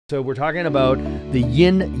So we're talking about the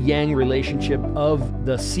yin-yang relationship of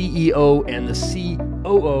the CEO and the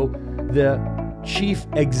COO, the Chief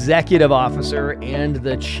Executive Officer and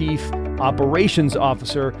the Chief Operations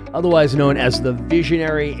Officer, otherwise known as the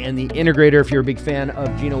visionary and the integrator, if you're a big fan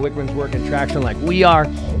of Gino Wickman's work in traction like we are.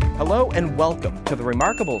 Hello and welcome to the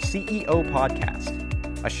Remarkable CEO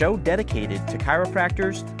Podcast, a show dedicated to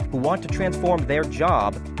chiropractors who want to transform their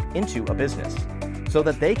job into a business, so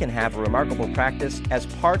that they can have a remarkable practice as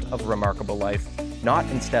part of a remarkable life, not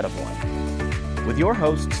instead of one. With your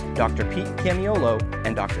hosts, Dr. Pete Camiolo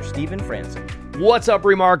and Dr. Stephen Franson. What's up,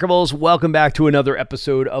 Remarkables? Welcome back to another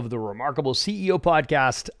episode of the Remarkable CEO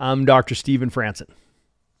Podcast. I'm Dr. Stephen Franson.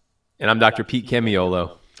 And I'm Dr. Pete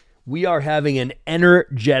Camiolo. We are having an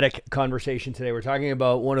energetic conversation today. We're talking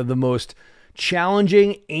about one of the most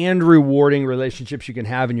challenging and rewarding relationships you can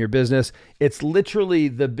have in your business. It's literally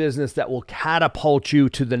the business that will catapult you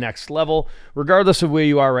to the next level, regardless of where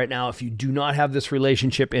you are right now. If you do not have this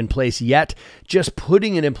relationship in place yet, just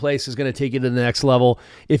putting it in place is going to take you to the next level.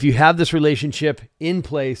 If you have this relationship in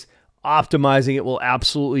place, optimizing it will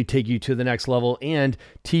absolutely take you to the next level and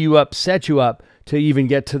tee you up, set you up to even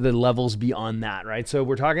get to the levels beyond that, right? So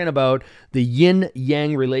we're talking about the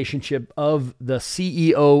yin-yang relationship of the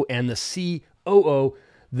CEO and the COO,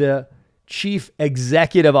 the Chief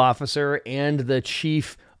Executive Officer and the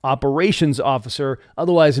Chief Operations Officer,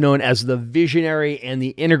 otherwise known as the visionary and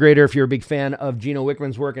the integrator, if you're a big fan of Gino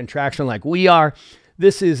Wickman's work in traction like we are.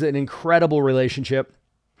 This is an incredible relationship.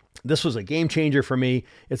 This was a game changer for me.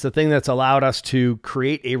 It's the thing that's allowed us to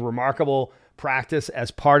create a remarkable practice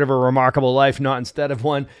as part of a remarkable life, not instead of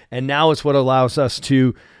one. And now it's what allows us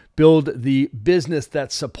to build the business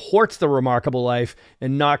that supports the remarkable life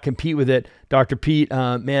and not compete with it. Dr. Pete,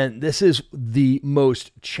 man, this is the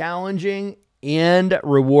most challenging and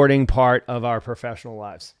rewarding part of our professional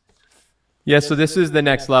lives. Yeah, so this is the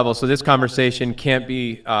next level. So this conversation can't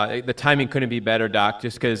be, the timing couldn't be better, Doc,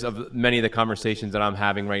 just because of many of the conversations that I'm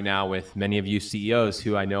having right now with many of you CEOs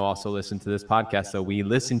who I know also listen to this podcast. So we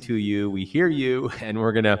listen to you, we hear you, and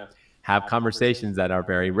we're going to have conversations that are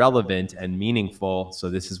very relevant and meaningful. So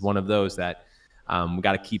this is one of those that we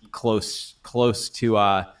got to keep close to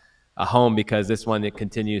a home, because this one, it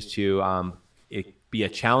continues to be a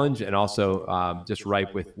challenge and also just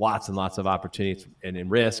ripe with lots and lots of opportunities and in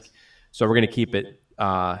risk. So we're going to keep it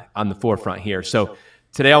on the forefront here. So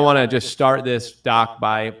today I want to just start this, Doc,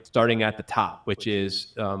 by starting at the top, which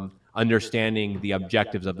is understanding the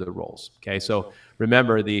objectives of the roles. Okay, so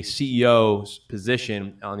remember the CEO's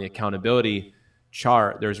position on the accountability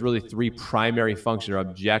chart. There's really three primary functions or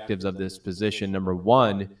objectives of this position. Number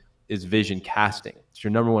one is vision casting. It's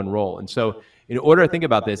your number one role. And so in order to think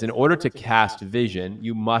about this, in order to cast vision,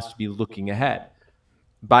 you must be looking ahead.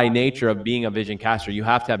 By nature of being a vision caster, you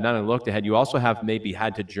have to have not only looked ahead, you also have maybe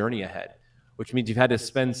had to journey ahead, which means you've had to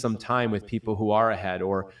spend some time with people who are ahead,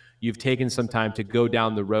 or you've taken some time to go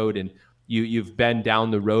down the road and you've been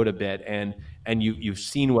down the road a bit and you've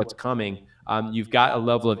seen what's coming. You've got a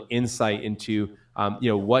level of insight into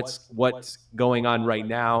what's going on right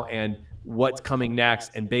now and what's coming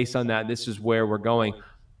next. And based on that, this is where we're going.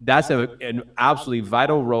 That's an absolutely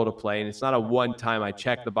vital role to play. And it's not a one-time, I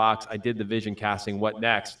checked the box, I did the vision casting, what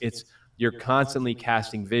next? It's you're constantly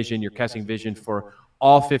casting vision. You're casting vision for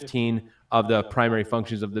all 15 of the primary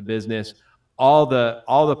functions of the business, all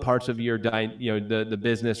the parts of your the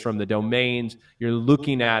business, from the domains. You're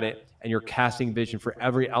looking at it and you're casting vision for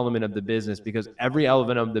every element of the business, because every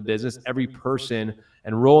element of the business, every person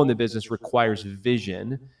and role in the business requires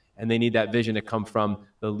vision. And they need that vision to come from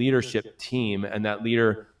the leadership team, and that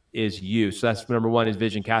leader is you. So that's number one, is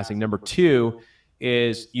vision casting. Number two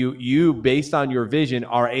is you based on your vision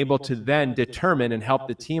are able to then determine and help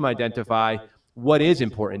the team identify what is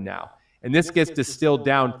important now. And this gets distilled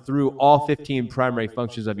down through all 15 primary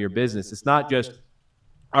functions of your business. It's not just,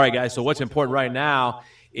 all right, guys, so what's important right now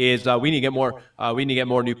is we need to get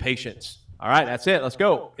more new patients. All right, that's it. Let's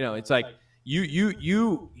go. It's like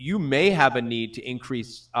you may have a need to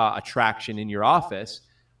increase attraction in your office,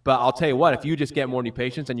 but I'll tell you what, if you just get more new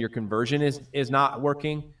patients and your conversion is not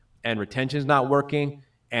working and retention is not working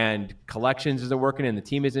and collections isn't working and the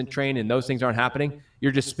team isn't trained and those things aren't happening,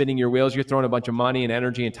 you're just spinning your wheels. You're throwing a bunch of money and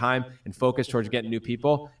energy and time and focus towards getting new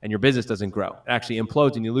people, and your business doesn't grow. It actually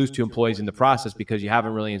implodes, and you lose 2 employees in the process because you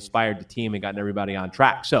haven't really inspired the team and gotten everybody on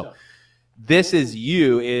track. So this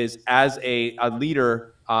is as a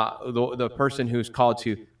leader, the person who's called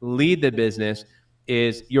to lead the business,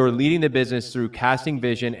 is you're leading the business through casting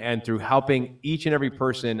vision and through helping each and every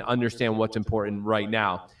person understand what's important right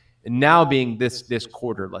now. And now being this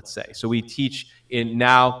quarter, let's say. So we teach in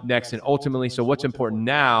now, next, and ultimately. So what's important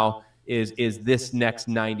now is this next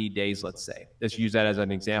 90 days, let's say. Let's use that as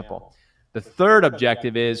an example. The third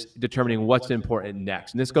objective is determining what's important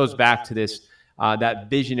next. And this goes back to this, that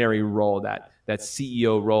visionary role, that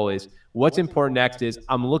CEO role is what's important next is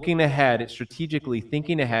I'm looking ahead, strategically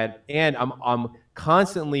thinking ahead, and I'm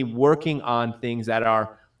constantly working on things that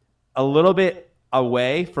are a little bit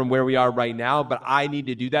away from where we are right now, but I need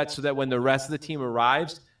to do that so that when the rest of the team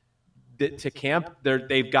arrives to camp,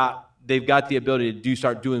 they've got the ability to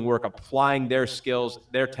start doing work, applying their skills,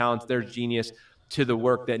 their talents, their genius to the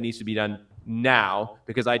work that needs to be done now,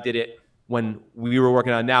 because I did it when we were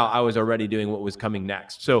working on now, I was already doing what was coming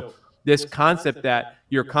next. So this concept that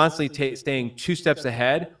you're constantly staying 2 steps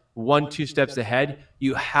ahead, 2 steps ahead,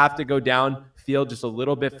 you have to go downfield just a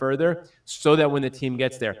little bit further so that when the team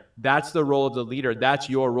gets there, that's the role of the leader. That's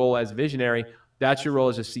your role as visionary. That's your role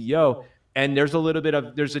as a CEO. And there's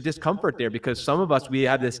a discomfort there because some of us, we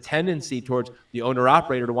have this tendency towards the owner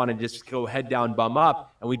operator to want to just go head down, bum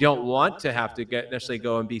up. And we don't want to have to necessarily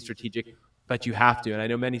go and be strategic, but you have to. And I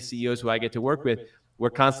know many CEOs who I get to work with, we're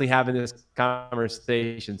constantly having this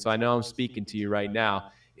conversation. So I know I'm speaking to you right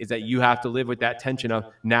now, is that you have to live with that tension of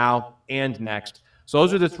now and next. So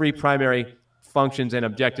those are the 3 primary functions and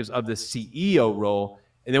objectives of the CEO role.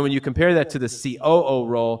 And then when you compare that to the COO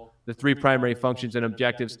role, the 3 primary functions and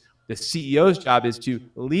objectives, the CEO's job is to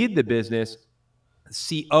lead the business.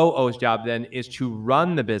 The COO's job then is to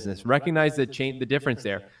run the business. Recognize the difference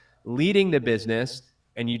there. Leading the business,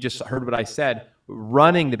 and you just heard what I said,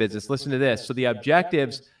 running the business. Listen to this. So the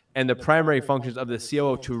objectives and the primary functions of the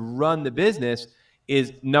COO to run the business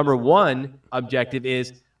is, number 1 objective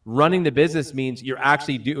is running the business means you're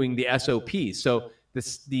actually doing the SOPs. So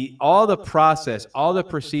all the process, all the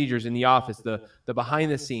procedures in the office, the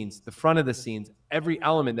behind the scenes, the front of the scenes, every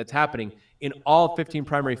element that's happening in all 15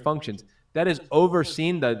 primary functions, that is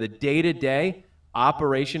overseen, the day-to-day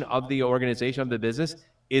operation of the organization, of the business,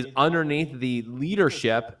 is underneath the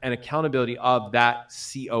leadership and accountability of that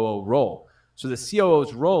COO role. So the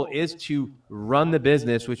COO's role is to run the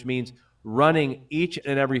business, which means running each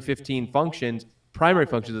and every 15 functions, primary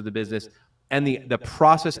functions of the business, and the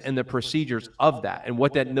process and the procedures of that and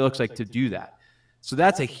what that looks like to do that. So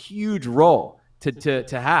that's a huge role to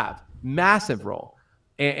have, massive role.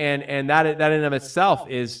 And that in and of itself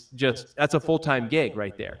is that's a full-time gig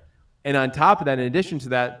right there. And on top of that, in addition to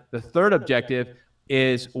that, the third objective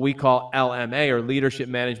is what we call LMA, or leadership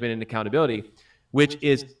management and accountability, which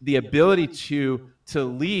is the ability to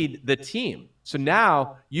lead the team. So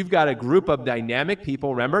now you've got a group of dynamic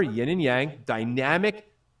people, remember, yin and yang, dynamic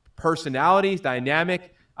personalities,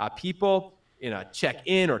 dynamic people in a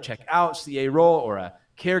check-in or check-out CA role, or a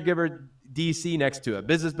caregiver DC next to a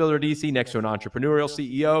business builder DC, next to an entrepreneurial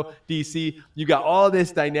CEO DC. You got all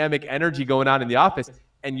this dynamic energy going on in the office,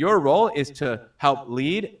 and your role is to help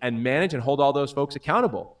lead and manage and hold all those folks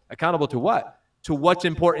accountable. Accountable to what? To what's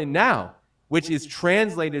important now, which is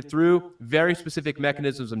translated through very specific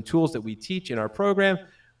mechanisms and tools that we teach in our program,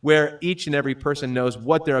 where each and every person knows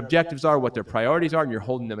what their objectives are, what their priorities are, and you're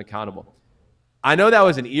holding them accountable. I know that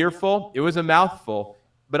was an earful. It was a mouthful.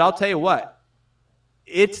 But I'll tell you what,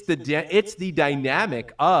 it's the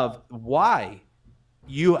dynamic of why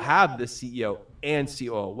you have the CEO and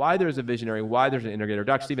COO, why there's a visionary, why there's an integrator.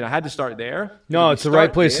 Dr. Stephen, I had to start there. No, it's the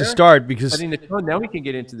right place to start, because setting the tone, now we can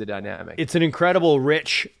get into the dynamic. It's an incredible,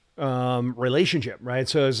 rich relationship, right?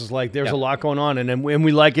 So it's just like there's a lot going on, and then when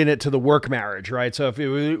we liken it to the work marriage, right? So if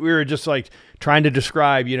we were just like trying to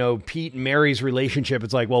describe, Pete and Mary's relationship,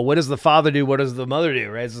 it's like, well, what does the father do? What does the mother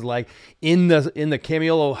do? Right? It's like in the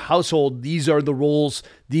Camiolo household, these are the roles,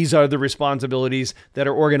 these are the responsibilities that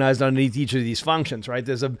are organized underneath each of these functions, right?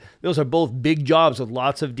 Those are both big jobs with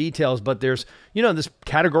lots of details, but there's, this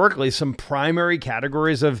categorically some primary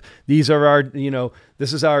categories of these are our,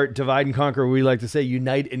 this is our divide and conquer. We like to say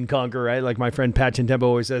unite and conquer, right? Like my friend Pat Chintempo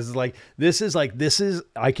always says, this is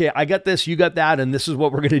I got this, you got that, and this is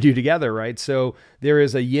what we're going to do together, right? So there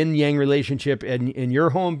is a yin-yang relationship in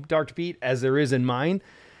your home, Dr. Pete, as there is in mine.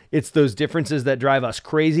 It's those differences that drive us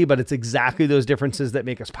crazy, but it's exactly those differences that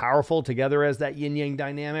make us powerful together as that yin-yang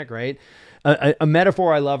dynamic, right? A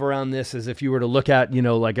metaphor I love around this is if you were to look at,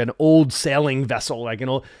 like an old sailing vessel,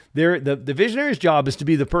 the visionary's job is to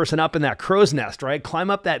be the person up in that crow's nest, right? Climb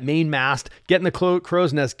up that main mast, get in the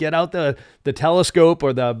crow's nest, get out the telescope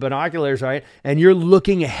or the binoculars, right? And you're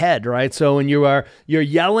looking ahead, right? So when you're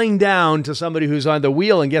yelling down to somebody who's on the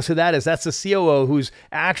wheel, and guess who that is? That's the COO who's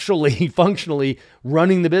actually functionally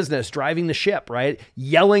running the business, driving the ship, right?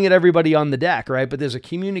 Yelling at everybody on the deck, right? But there's a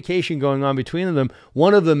communication going on between them.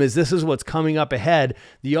 One of them is, this is what's coming up ahead.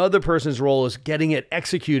 The other person's role is getting it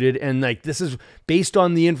executed. And like, this is based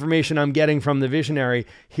on the information I'm getting from the visionary.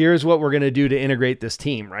 Here's what we're going to do to integrate this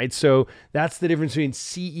team, right? So that's the difference between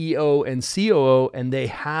CEO and COO, and they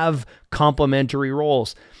have complementary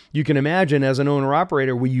roles. You can imagine as an owner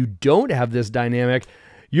operator where you don't have this dynamic,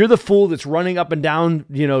 you're the fool that's running up and down,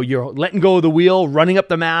 you're letting go of the wheel, running up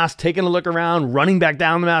the mast, taking a look around, running back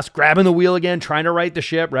down the mast, grabbing the wheel again, trying to right the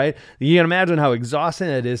ship, right? You can imagine how exhausting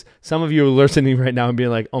it is. Some of you are listening right now and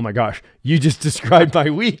being like, oh my gosh, you just described my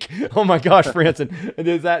week. Oh my gosh, Franson.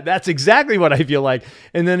 That's exactly what I feel like.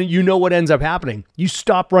 And then you know what ends up happening. You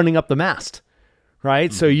stop running up the mast.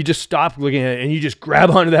 Right? So you just stop looking at it and you just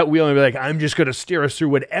grab onto that wheel and be like, I'm just going to steer us through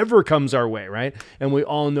whatever comes our way, right? And we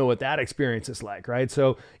all know what that experience is like, right?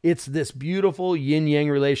 So it's this beautiful yin-yang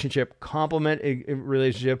relationship, complement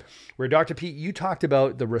relationship, where Dr. Pete, you talked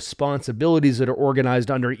about the responsibilities that are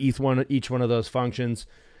organized under each one of those functions.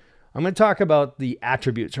 I'm going to talk about the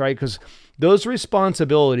attributes, right? Because those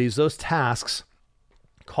responsibilities, those tasks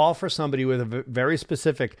call for somebody with a very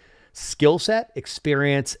specific skill set,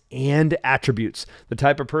 experience, and attributes, the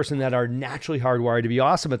type of person that are naturally hardwired to be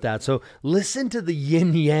awesome at that. So listen to the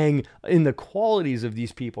yin yang in the qualities of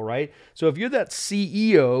these people, right? So if you're that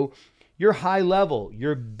CEO, you're high level,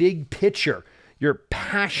 you're big picture, you're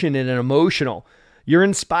passionate and emotional, you're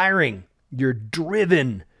inspiring, you're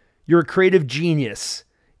driven, you're a creative genius.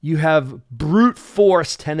 You have brute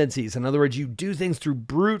force tendencies. In other words, you do things through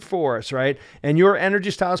brute force, right? And your energy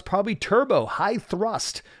style is probably turbo, high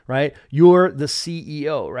thrust, right? You're the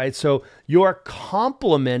CEO, right? So your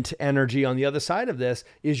complement energy on the other side of this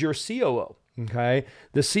is your COO, okay?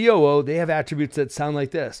 The COO, they have attributes that sound like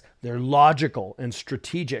this. They're logical and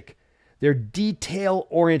strategic. They're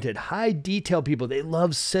detail-oriented, high detail people. They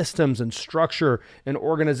love systems and structure and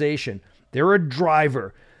organization. They're a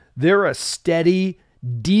driver. They're a steady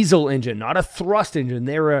diesel engine, not a thrust engine.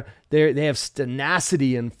 They have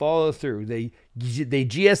tenacity and follow through. They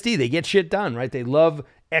GSD, they get shit done, right? They love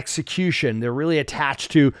execution. They're really attached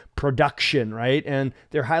to production, right? And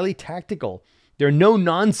they're highly tactical. They're no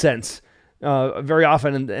nonsense very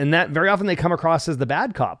often, and that very often they come across as the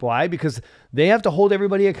bad cop. Why? Because they have to hold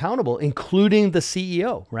everybody accountable, including the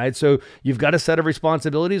CEO, right? So you've got a set of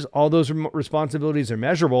responsibilities. All those responsibilities are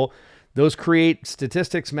measurable. Those create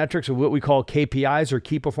statistics, metrics, or what we call KPIs or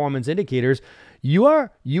key performance indicators. You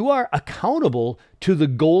are accountable to the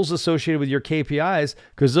goals associated with your KPIs,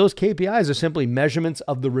 because those KPIs are simply measurements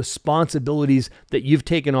of the responsibilities that you've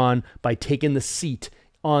taken on by taking the seat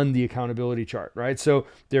on the accountability chart, right? So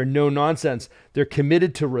they're no nonsense. They're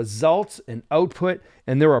committed to results and output,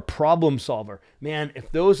 and they're a problem solver. Man,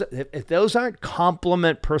 if those aren't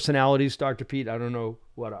complement personalities, Dr. Pete, I don't know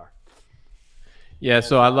what are. Yeah,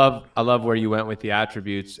 so I love where you went with the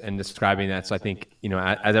attributes and describing that. So I think,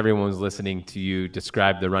 as everyone was listening to you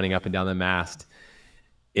describe the running up and down the mast,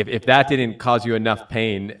 if that didn't cause you enough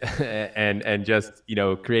pain and just,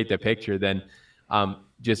 create the picture, then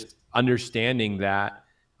just understanding that,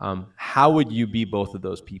 how would you be both of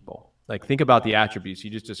those people? Like, think about the attributes.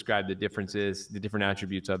 You just described the differences, the different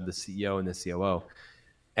attributes of the CEO and the COO.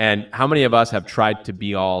 And how many of us have tried to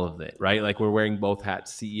be all of it, right? Like, we're wearing both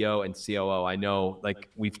hats, CEO and COO. I know, like,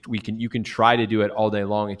 you can try to do it all day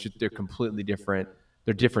long. It's just, they're completely different.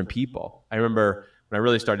 They're different people. I remember when I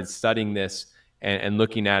really started studying this and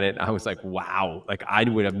looking at it, I was like, wow, like, I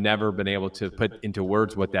would have never been able to put into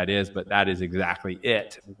words what that is, but that is exactly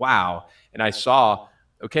it. Wow. And I saw,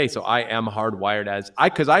 okay, so I am hardwired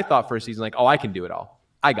because I thought for a season, like, oh, I can do it all.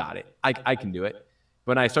 I got it. I can do it.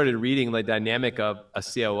 When I started reading the dynamic of a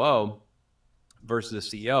COO versus a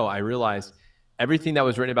CEO, I realized everything that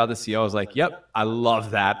was written about the CEO, I was like, yep, I love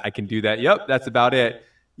that. I can do that. Yep, that's about it.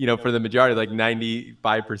 For the majority, like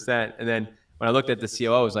 95%. And then when I looked at the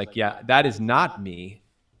COO, I was like, yeah, that is not me.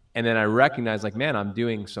 And then I recognized, like, man, I'm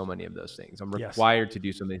doing so many of those things. I'm required to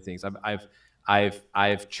do so many things. I've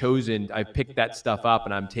picked that stuff up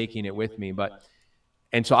and I'm taking it with me.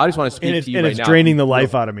 And so I just want to speak to you right now. And it's draining the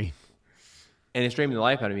life out of me. And it's draining the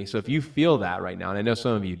life out of me. So if you feel that right now, and I know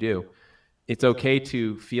some of you do, it's okay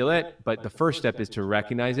to feel it, but the first step is to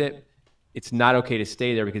recognize it. It's not okay to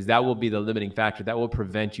stay there, because that will be the limiting factor. That will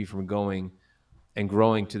prevent you from going and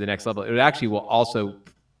growing to the next level. It actually will also,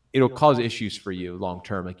 it'll cause issues for you long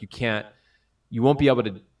term. Like, you won't be able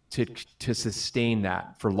to sustain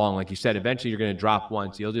that for long. Like you said, eventually you're going to drop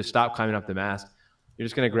once. You'll just stop climbing up the mast. You're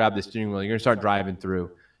just going to grab the steering wheel. You're going to start driving through.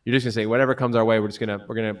 You're just going to say, whatever comes our way, we'll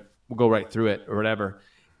go right through it or whatever.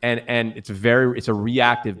 And it's a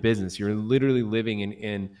reactive business. You're literally living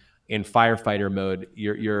in firefighter mode.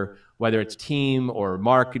 You're whether it's team or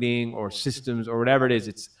marketing or systems or whatever it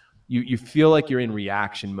is, you feel like you're in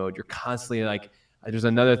reaction mode. You're constantly like, there's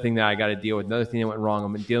another thing that I got to deal with, another thing that went wrong.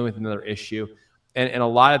 I'm dealing with another issue. And a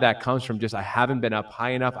lot of that comes from just, I haven't been up high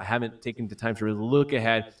enough. I haven't taken the time to really look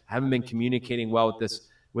ahead. I haven't been communicating well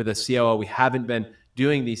with a COO. We haven't been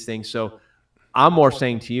doing these things. So I'm more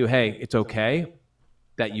saying to you, hey, it's okay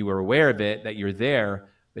that you were aware of it, that you're there.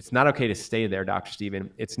 It's not okay to stay there, Dr. Steven.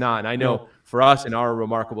 It's not. And I know for us in our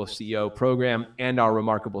Remarkable CEO program and our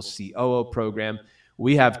Remarkable COO program,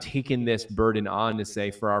 we have taken this burden on to say,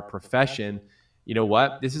 for our profession, you know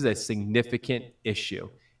what? This is a significant issue.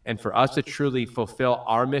 And for us to truly fulfill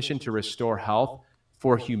our mission to restore health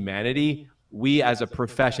for humanity, we as a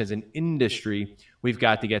profession, as an industry, we've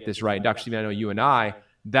got to get this right. Dr. Steven, I know you and I,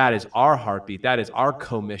 that is our heartbeat. That is our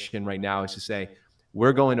co-mission right now, is to say,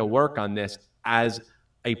 we're going to work on this as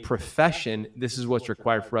a profession. This is what's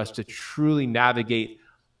required for us to truly navigate,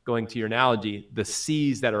 going to your analogy, the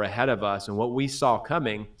seas that are ahead of us. And what we saw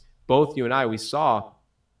coming, both you and I, we saw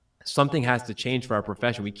something has to change for our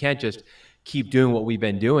profession. We can't just keep doing what we've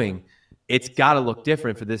been doing. It's got to look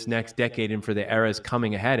different for this next decade and for the eras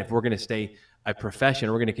coming ahead. If we're going to stay a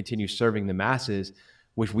profession, we're going to continue serving the masses,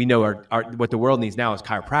 which we know are what the world needs now is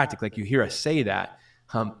chiropractic. Like, you hear us say that.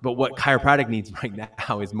 But what chiropractic needs right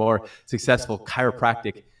now is more successful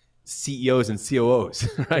chiropractic CEOs and COOs,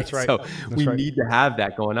 right? That's right. So we need to have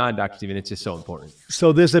that going on, Dr. Steven. It's just so important.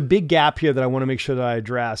 So there's a big gap here that I want to make sure that I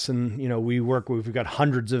address. And, we've got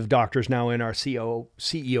hundreds of doctors now in our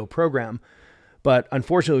CEO program, but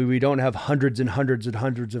unfortunately we don't have hundreds and hundreds and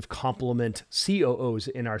hundreds of complement COOs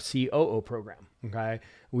in our COO program. Okay.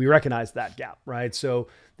 We recognize that gap, right? So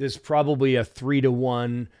there's probably a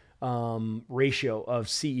 3-to-1 ratio of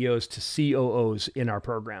CEOs to COOs in our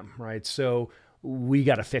program, right? So we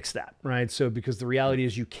got to fix that, right? So, because the reality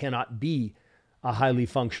is you cannot be a highly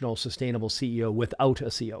functional, sustainable CEO without a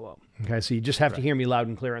COO. Okay. So you just have to hear me loud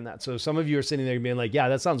and clear on that. So some of you are sitting there being like, yeah,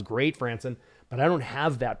 that sounds great, Franson, but I don't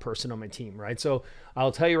have that person on my team, right? So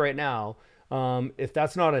I'll tell you right now, if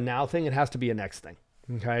that's not a now thing, it has to be a next thing.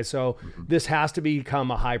 Okay. So this has to become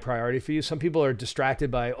a high priority for you. Some people are distracted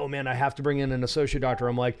by, oh man, I have to bring in an associate doctor.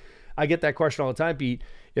 I'm like, I get that question all the time, Pete.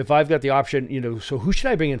 If I've got the option, so who should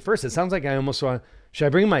I bring in first? It sounds like I almost want, should I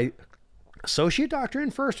bring my associate doctor in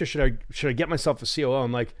first, or should I get myself a COO?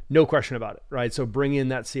 I'm like, no question about it, right? So bring in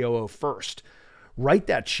that COO first. Right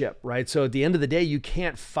that ship, right? So at the end of the day, you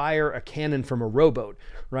can't fire a cannon from a rowboat,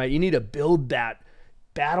 right? You need to build that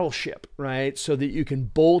battleship, right? So that you can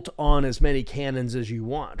bolt on as many cannons as you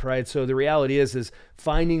want, right? So the reality is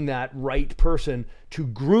finding that right person to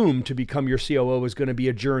groom to become your COO is going to be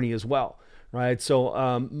a journey as well, right?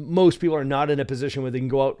 So most people are not in a position where they can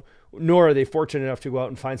go out, nor are they fortunate enough to go out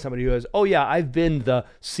and find somebody who has, oh yeah, I've been the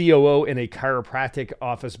COO in a chiropractic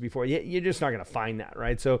office before. You're just not going to find that,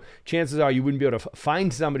 right? So chances are you wouldn't be able to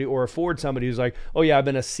find somebody or afford somebody who's like, oh yeah, I've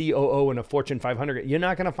been a COO in a Fortune 500. You're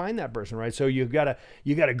not going to find that person, right? So you got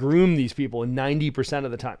to groom these people 90%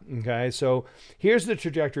 of the time. Okay. So here's the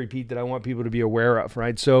trajectory, Pete, that I want people to be aware of,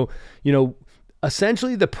 right? So,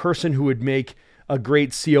 essentially the person who would make a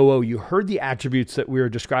great COO, you heard the attributes that we were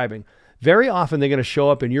describing. Very often they're going to show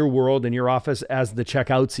up in your world, in your office, as the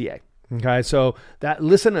checkout CA. Okay. So that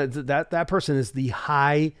person is the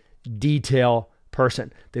high detail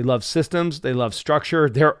person. They love systems. They love structure.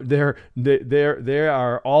 They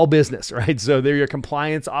are all business, right? So they're your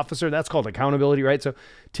compliance officer. That's called accountability, right? So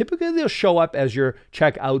typically they'll show up as your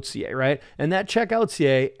checkout CA, right? And that checkout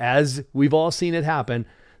CA, as we've all seen it happen,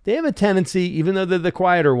 they have a tendency, even though they're the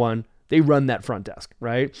quieter one, they run that front desk,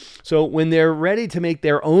 right? So when they're ready to make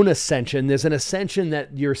their own ascension, there's an ascension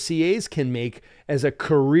that your CAs can make as a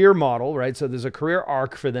career model, right? So there's a career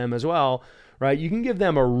arc for them as well, right? You can give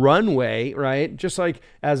them a runway, right? Just like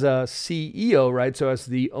as a CEO, right? So as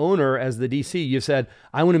the owner, as the DC, you said,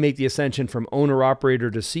 I want to make the ascension from owner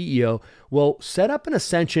operator to CEO. Well, set up an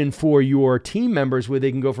ascension for your team members where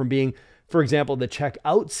they can go from being, for example, the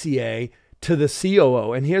checkout CA to the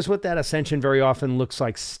COO. And here's what that ascension very often looks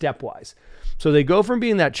like stepwise. So they go from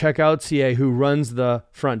being that checkout CA who runs the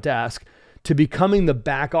front desk to becoming the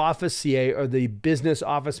back office CA or the business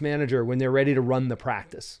office manager when they're ready to run the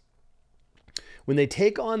practice. When they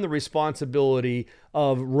take on the responsibility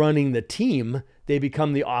of running the team, they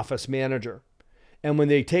become the office manager. And when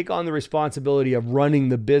they take on the responsibility of running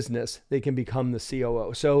the business, they can become the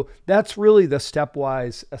COO. So that's really the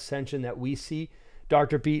stepwise ascension that we see.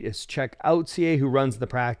 Dr. Pete is checkout CA who runs the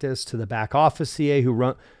practice to the back office CA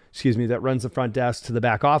that runs the front desk, to the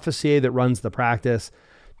back office CA that runs the practice,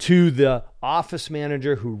 to the office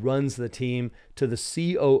manager who runs the team, to the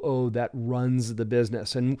COO that runs the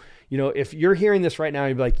business. And, if you're hearing this right now,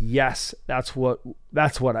 you'd be like, yes, that's what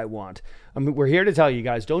I want. I mean, we're here to tell you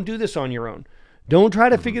guys, don't do this on your own. Don't try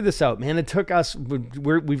to figure this out, man. It took us,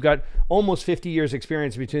 we've got almost 50 years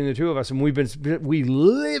experience between the two of us, and we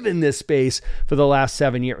live in this space for the last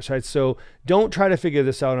 7 years, right? So don't try to figure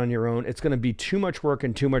this out on your own. It's going to be too much work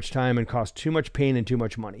and too much time and cost too much pain and too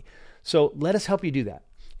much money. So let us help you do that.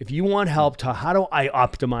 If you want help to how do I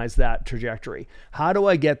optimize that trajectory? How do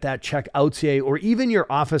I get that check out CA or even your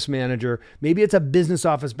office manager? Maybe it's a business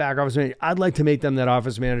office, back office manager. I'd like to make them that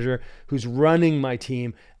office manager who's running my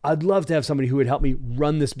team. I'd love to have somebody who would help me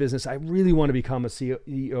run this business. I really want to become a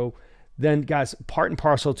CEO. Then guys, part and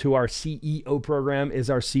parcel to our CEO program is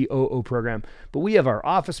our COO program. But we have our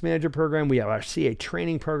office manager program. We have our CA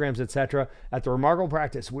training programs, etc. At the Remarkable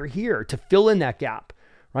Practice, we're here to fill in that gap.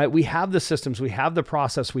 Right? We have the systems, we have the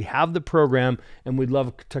process, we have the program, and we'd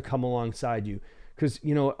love to come alongside you. Because,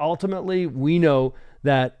 ultimately we know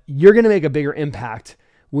that you're going to make a bigger impact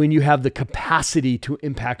when you have the capacity to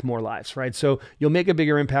impact more lives, right? So you'll make a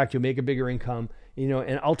bigger impact, you'll make a bigger income,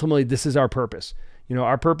 and ultimately this is our purpose.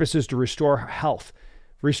 Our purpose is to restore health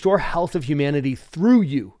of humanity through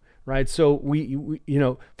you. Right. So we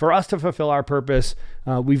for us to fulfill our purpose,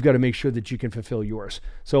 we've got to make sure that you can fulfill yours.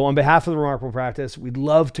 So on behalf of the Remarkable Practice, we'd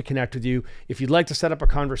love to connect with you. If you'd like to set up a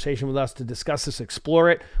conversation with us to discuss this,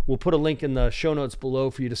 explore it, we'll put a link in the show notes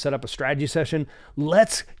below for you to set up a strategy session.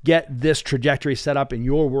 Let's get this trajectory set up in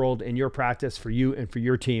your world, in your practice, for you and for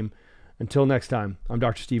your team. Until next time, I'm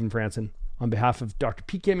Dr. Stephen Franson. On behalf of Dr.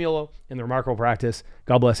 Pete Camiolo and the Remarkable Practice,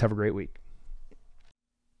 God bless. Have a great week.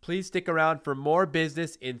 Please stick around for more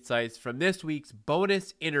business insights from this week's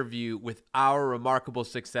bonus interview with our remarkable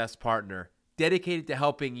success partner, dedicated to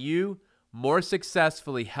helping you more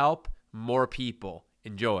successfully help more people.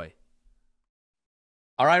 Enjoy.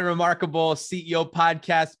 All right, Remarkable CEO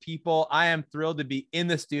podcast people, I am thrilled to be in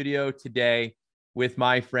the studio today with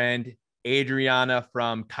my friend Adriana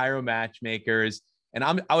from Chiro Matchmakers. And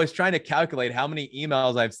I was trying to calculate how many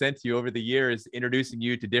emails I've sent to you over the years, introducing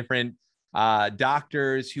you to different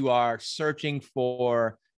doctors who are searching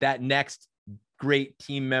for that next great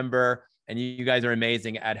team member. And you guys are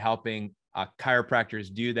amazing at helping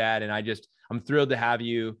chiropractors do that. And I'm thrilled to have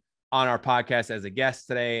you on our podcast as a guest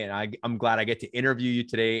today. And I'm glad I get to interview you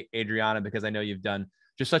today, Adriana, because I know you've done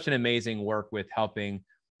just such an amazing work with helping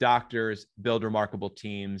doctors build remarkable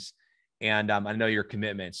teams. And I know your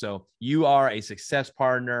commitment. So you are a success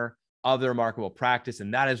partner of the Remarkable Practice.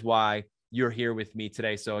 And that is why you're here with me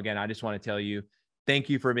today. So again, I just want to tell you, thank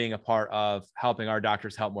you for being a part of helping our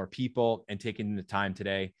doctors help more people and taking the time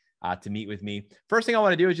today to meet with me. First thing I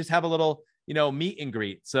want to do is just have a little, meet and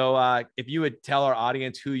greet. So if you would tell our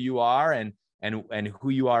audience who you are and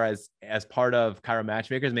who you are as part of Chiro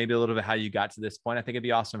Matchmakers, maybe a little bit how you got to this point. I think it'd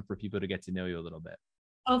be awesome for people to get to know you a little bit.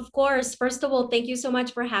 Of course. First of all, thank you so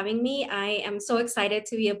much for having me. I am so excited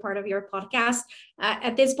to be a part of your podcast.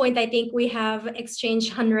 At this point, I think we have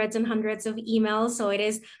exchanged hundreds and hundreds of emails. So it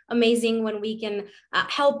is amazing when we can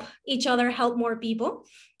help each other, help more people.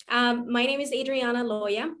 My name is Adriana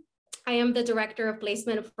Loya. I am the director of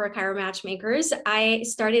placement for Chiro Matchmakers. I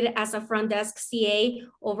started as a front desk CA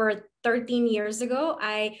over 13 years ago.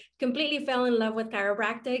 I completely fell in love with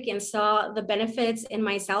chiropractic and saw the benefits in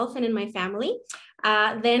myself and in my family.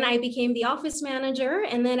 Then I became the office manager.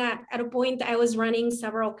 And then at a point, I was running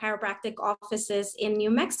several chiropractic offices in New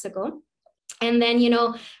Mexico. And then,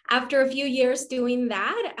 after a few years doing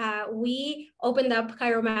that, we opened up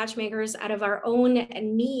Chiro Matchmakers out of our own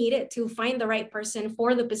need to find the right person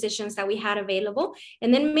for the positions that we had available.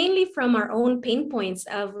 And then mainly from our own pain points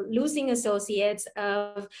of losing associates,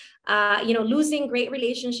 of, losing great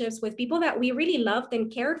relationships with people that we really loved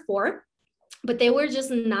and cared for, but they were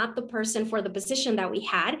just not the person for the position that we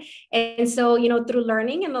had. And so, through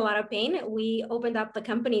learning and a lot of pain, we opened up the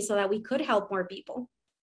company so that we could help more people.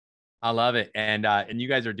 I love it. And you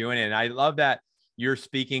guys are doing it. And I love that you're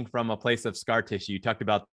speaking from a place of scar tissue. You talked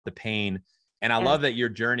about the pain. And I love that your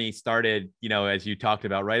journey started, as you talked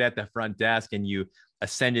about, right at the front desk, and you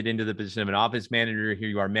ascended into the position of an office manager. Here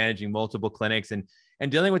you are managing multiple clinics and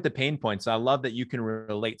dealing with the pain points. So I love that you can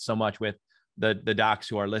relate so much with the docs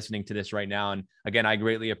who are listening to this right now. And again, I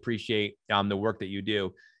greatly appreciate the work that you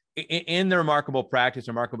do. In the Remarkable Practice,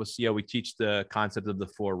 Remarkable CEO, we teach the concept of the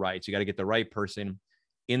 4 rights. You got to get the right person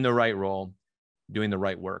in the right role, doing the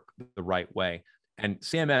right work the right way. And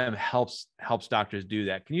CMM helps doctors do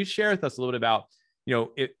that. Can you share with us a little bit about,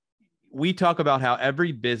 we talk about how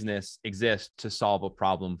every business exists to solve a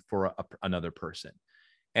problem for another person.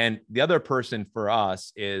 And the other person for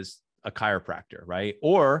us is a chiropractor, right?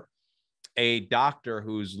 Or a doctor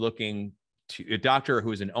who's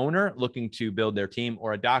an owner looking to build their team,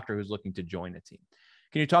 or a doctor who's looking to join a team.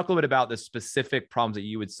 Can you talk a little bit about the specific problems that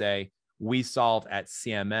you would say we solve at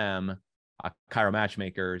CMM, Chiro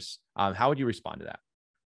Matchmakers? How would you respond to that?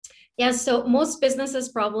 Yeah, so most businesses'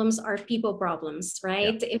 problems are people problems,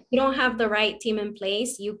 right? Yeah. If you don't have the right team in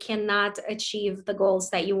place, you cannot achieve the goals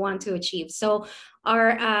that you want to achieve. So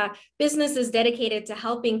our business is dedicated to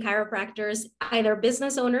helping chiropractors, either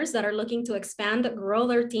business owners that are looking to expand, grow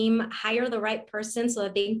their team, hire the right person so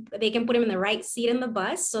that they can put them in the right seat in the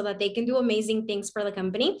bus so that they can do amazing things for the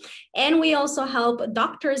company. And we also help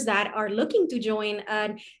doctors that are looking to join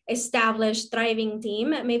an established, thriving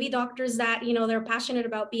team. Maybe doctors that, they're passionate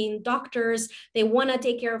about being doctors. They want to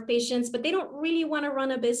take care of patients, but they don't really want to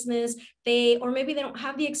run a business. Or maybe they don't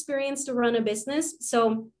have the experience to run a business.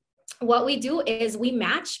 So what we do is we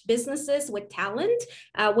match businesses with talent,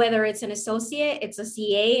 whether it's an associate, it's a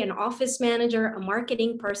CA, an office manager, a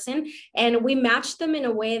marketing person, and we match them in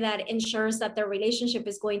a way that ensures that their relationship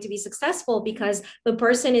is going to be successful because the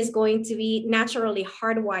person is going to be naturally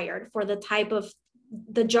hardwired for the type of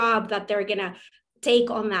the job that they're going to take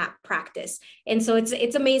on that practice. And so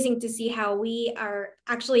it's amazing to see how we are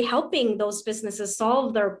actually helping those businesses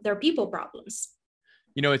solve their people problems.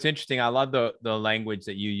 It's interesting. I love the language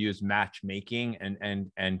that you use, matchmaking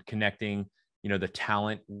and connecting, the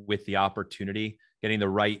talent with the opportunity, getting the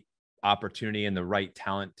right opportunity and the right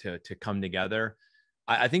talent to come together.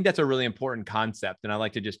 I think that's a really important concept. And I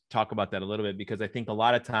like to just talk about that a little bit, because I think a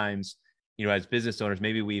lot of times, as business owners,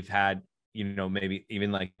 maybe we've had, maybe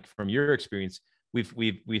even like from your experience,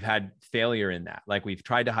 we've had failure in that. Like we've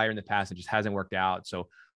tried to hire in the past, it just hasn't worked out. So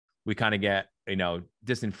we kind of get,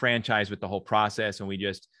 disenfranchised with the whole process, and we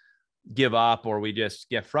just give up, or we just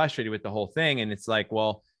get frustrated with the whole thing. And it's like,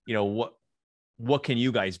 well, what can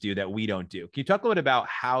you guys do that we don't do? Can you talk a little bit about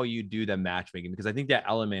how you do the matchmaking? Because I think that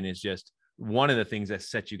element is just one of the things that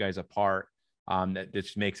sets you guys apart, that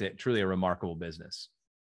just makes it truly a remarkable business.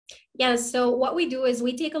 Yeah, so what we do is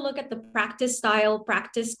we take a look at the practice style,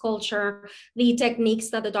 practice culture, the techniques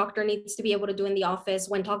that the doctor needs to be able to do in the office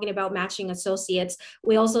when talking about matching associates.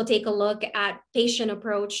 We also take a look at patient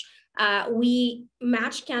approach. We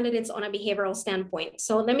match candidates on a behavioral standpoint.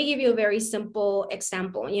 So let me give you a very simple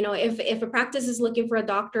example. If a practice is looking for a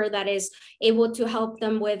doctor that is able to help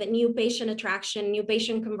them with new patient attraction, new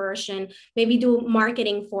patient conversion, maybe do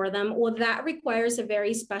marketing for them, well, that requires a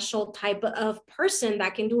very special type of person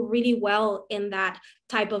that can do really well in that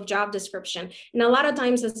type of job description. And a lot of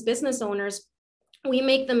times as business owners, we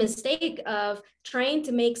make the mistake of trying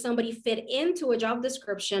to make somebody fit into a job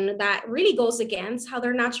description that really goes against how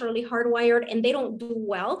they're naturally hardwired, and they don't do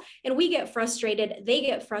well. And we get frustrated, they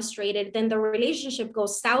get frustrated, then the relationship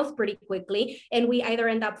goes south pretty quickly. And we either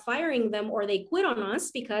end up firing them or they quit on us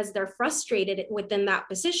because they're frustrated within that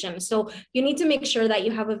position. So you need to make sure that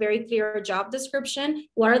you have a very clear job description.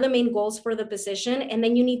 What are the main goals for the position? And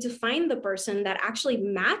then you need to find the person that actually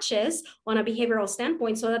matches on a behavioral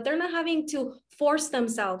standpoint so that they're not having to force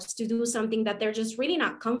themselves to do something that they're just really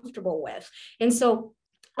not comfortable with. And so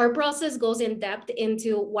our process goes in depth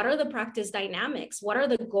into what are the practice dynamics? What are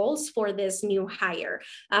the goals for this new hire?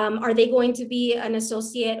 Are they going to be an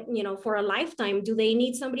associate, for a lifetime? Do they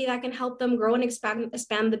need somebody that can help them grow and expand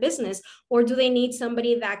the business? Or do they need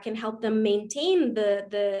somebody that can help them maintain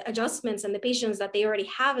the adjustments and the patients that they already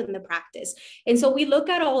have in the practice? And so we look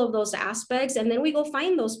at all of those aspects, and then we go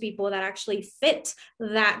find those people that actually fit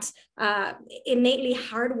that innately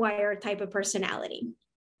hardwired type of personality.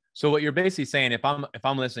 So what you're basically saying, if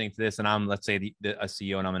I'm listening to this and I'm, let's say a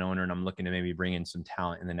CEO and I'm an owner and I'm looking to maybe bring in some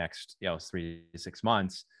talent in the next 3 to 6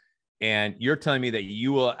 months, and you're telling me that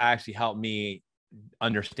you will actually help me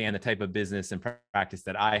understand the type of business and practice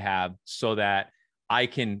that I have so that I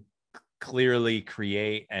can clearly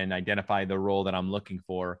create and identify the role that I'm looking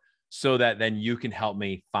for, so that then you can help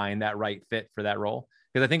me find that right fit for that role.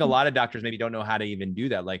 Because I think a lot of doctors maybe don't know how to even do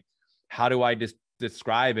that. Like, how do I just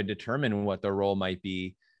describe and determine what the role might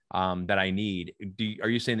be that I need? Are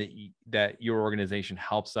you saying that your organization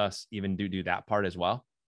helps us even do that part as well?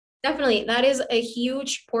 Definitely. That is a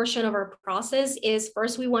huge portion of our process. Is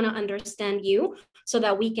first, we want to understand you so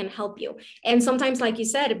that we can help you. And sometimes, like you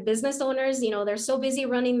said, business owners, they're so busy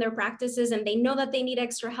running their practices and they know that they need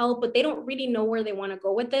extra help, but they don't really know where they want to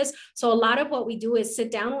go with this. So a lot of what we do is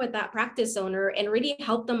sit down with that practice owner and really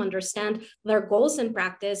help them understand their goals in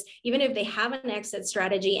practice, even if they have an exit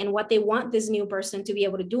strategy and what they want this new person to be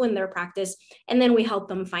able to do in their practice. And then we help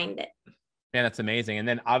them find it. Man, that's amazing. And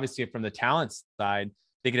then obviously from the talent side,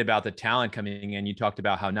 thinking about the talent coming in, you talked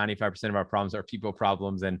about how 95% of our problems are people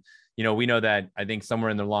problems. And, we know that I think somewhere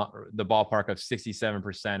in the ballpark of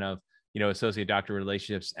 67% of, associate doctor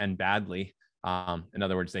relationships end badly. In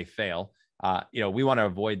other words, they fail. We want to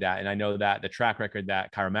avoid that. And I know that the track record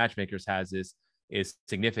that Chiro Matchmakers has is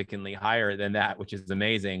significantly higher than that, which is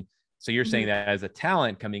amazing. So you're saying that as a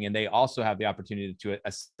talent coming in, they also have the opportunity to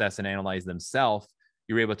assess and analyze themselves.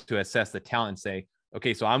 You're able to assess the talent and say,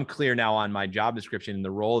 okay, so I'm clear now on my job description and the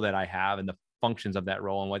role that I have and the functions of that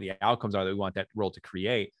role and what the outcomes are that we want that role to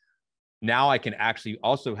create. Now I can actually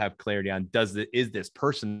also have clarity on is this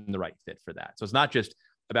person the right fit for that? So it's not just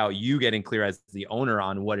about you getting clear as the owner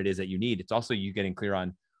on what it is that you need. It's also you getting clear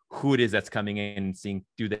on who it is that's coming in and seeing,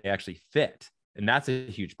 do they actually fit? And that's a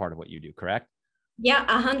huge part of what you do, correct? Yeah,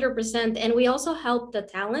 100%. And we also help the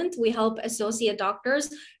talent. We help associate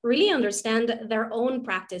doctors really understand their own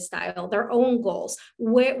practice style, their own goals,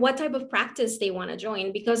 what type of practice they want to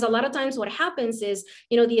join. Because a lot of times what happens is,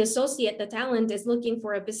 the talent is looking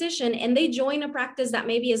for a position and they join a practice that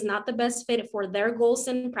maybe is not the best fit for their goals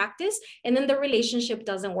in practice. And then the relationship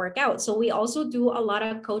doesn't work out. So we also do a lot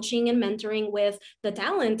of coaching and mentoring with the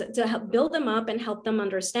talent to help build them up and help them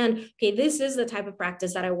understand, okay, this is the type of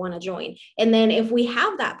practice that I want to join. And then if we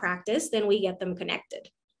have that practice, then we get them connected.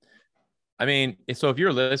 I mean, so if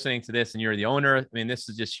you're listening to this and you're the owner, I mean, this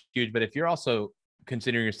is just huge. But if you're also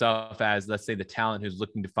considering yourself as, let's say, the talent who's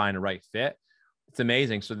looking to find a right fit, it's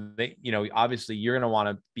amazing. So they, obviously you're going to want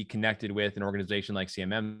to be connected with an organization like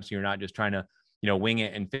CMM. So you're not just trying to, wing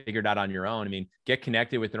it and figure it out on your own. I mean, get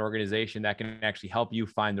connected with an organization that can actually help you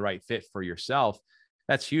find the right fit for yourself.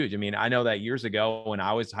 That's huge. I mean, I know that years ago when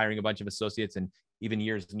I was hiring a bunch of associates and even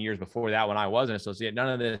years and years before that, when I was an associate, none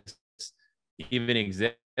of this even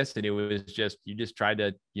existed. It was just, you just tried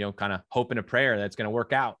to, kind of hope in a prayer that's going to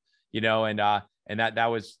work out, and that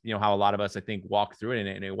was, how a lot of us, I think, walked through it,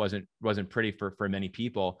 and it wasn't pretty for many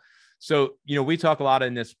people. So, we talk a lot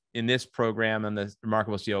in this program on the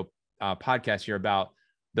Remarkable CEO podcast here about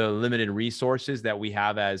the limited resources that we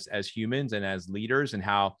have as humans and as leaders, and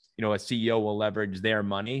how, a CEO will leverage their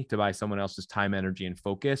money to buy someone else's time, energy, and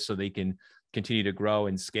focus so they can continue to grow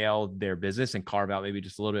and scale their business and carve out maybe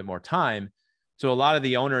just a little bit more time. So a lot of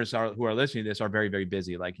the owners who are listening to this are very, very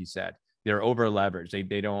busy. Like you said, they're over leveraged.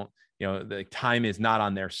 They don't, the time is not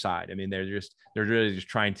on their side. I mean, they're really just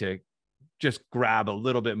trying to just grab a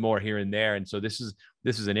little bit more here and there. And so this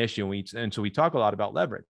is an issue. And so we talk a lot about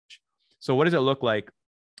leverage. So what does it look like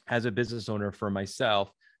as a business owner for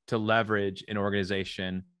myself to leverage an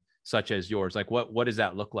organization such as yours? Like what does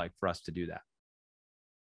that look like for us to do that?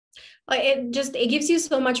 It gives you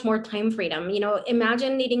so much more time freedom.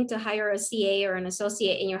 Imagine needing to hire a CA or an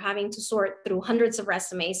associate and you're having to sort through hundreds of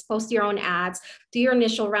resumes, post your own ads, do your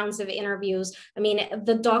initial rounds of interviews. I mean,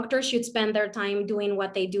 the doctor should spend their time doing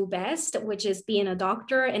what they do best, which is being a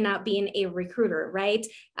doctor and not being a recruiter, right?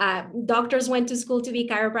 Doctors went to school to be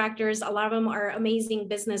chiropractors. A lot of them are amazing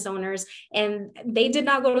business owners, and they did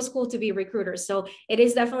not go to school to be recruiters. So it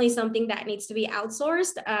is definitely something that needs to be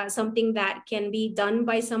outsourced, something that can be done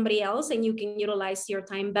by somebody else, and you can utilize your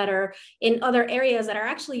time better in other areas that are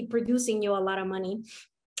actually producing you a lot of money.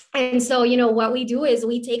 And so, what we do is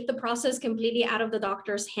we take the process completely out of the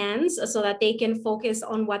doctor's hands so that they can focus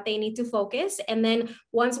on what they need to focus. And then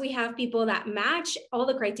once we have people that match all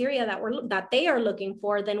the criteria that they are looking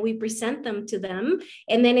for, then we present them to them.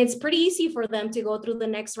 And then it's pretty easy for them to go through the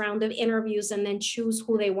next round of interviews and then choose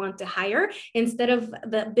who they want to hire, instead of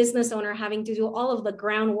the business owner having to do all of the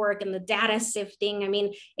groundwork and the data sifting. I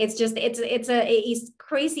mean, it's a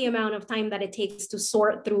crazy amount of time that it takes to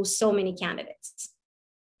sort through so many candidates.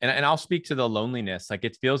 And I'll speak to the loneliness. Like,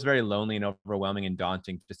 it feels very lonely and overwhelming and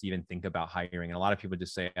daunting to just even think about hiring. And a lot of people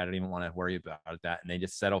just say, I don't even want to worry about that. And they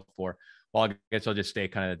just settle for, well, I guess I'll just stay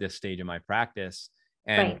kind of at this stage of my practice.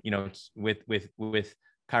 And, with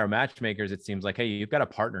Chiro Matchmakers, it seems like, hey, you've got a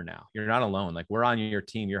partner now. You're not alone. Like, we're on your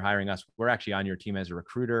team. You're hiring us. We're actually on your team as a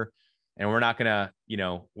recruiter. And we're not going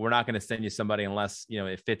to send you somebody unless,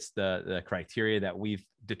 it fits the criteria that we've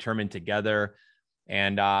determined together.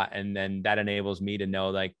 And then that enables me to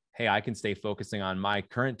know, like, hey, I can stay focusing on my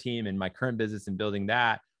current team and my current business and building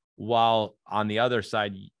that, while on the other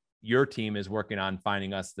side, your team is working on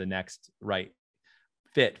finding us the next right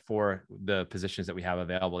fit for the positions that we have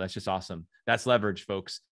available. That's just awesome. That's leverage,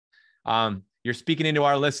 folks. You're speaking into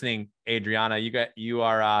our listening, Adriana. You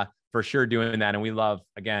are for sure doing that. And we love,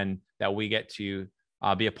 again, that we get to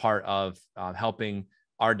be a part of helping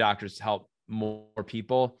our doctors help more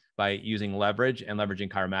people by using leverage and leveraging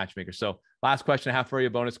Chiro Matchmakers. So last question I have for you, a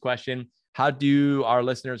bonus question. How do our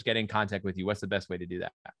listeners get in contact with you? What's the best way to do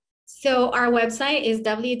that? So our website is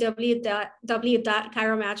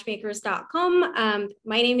www.chiromatchmakers.com.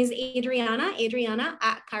 My name is Adriana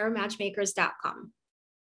at chiromatchmakers.com.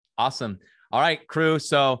 Awesome. All right, crew.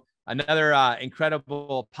 So another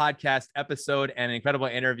incredible podcast episode and an incredible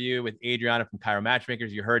interview with Adriana from Chiro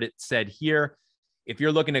Matchmakers. You heard it said here. If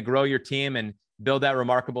you're looking to grow your team and build that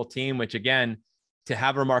remarkable team, which again, to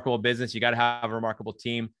have a remarkable business, you got to have a remarkable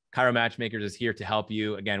team. Chiro Matchmakers is here to help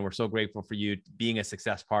you. Again, we're so grateful for you being a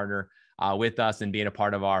success partner with us and being a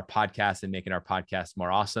part of our podcast and making our podcast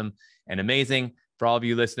more awesome and amazing. For all of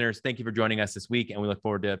you listeners, thank you for joining us this week. And we look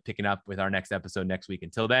forward to picking up with our next episode next week.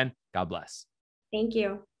 Until then, God bless. Thank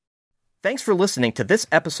you. Thanks for listening to this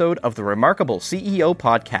episode of the Remarkable CEO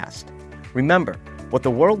podcast. Remember, what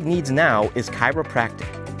the world needs now is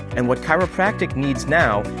chiropractic. And what chiropractic needs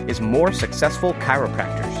now is more successful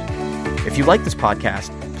chiropractors. If you like this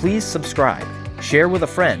podcast, please subscribe, share with a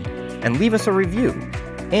friend, and leave us a review.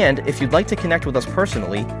 And if you'd like to connect with us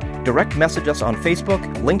personally, direct message us on Facebook,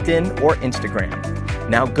 LinkedIn, or Instagram.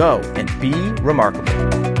 Now go and be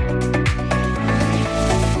remarkable.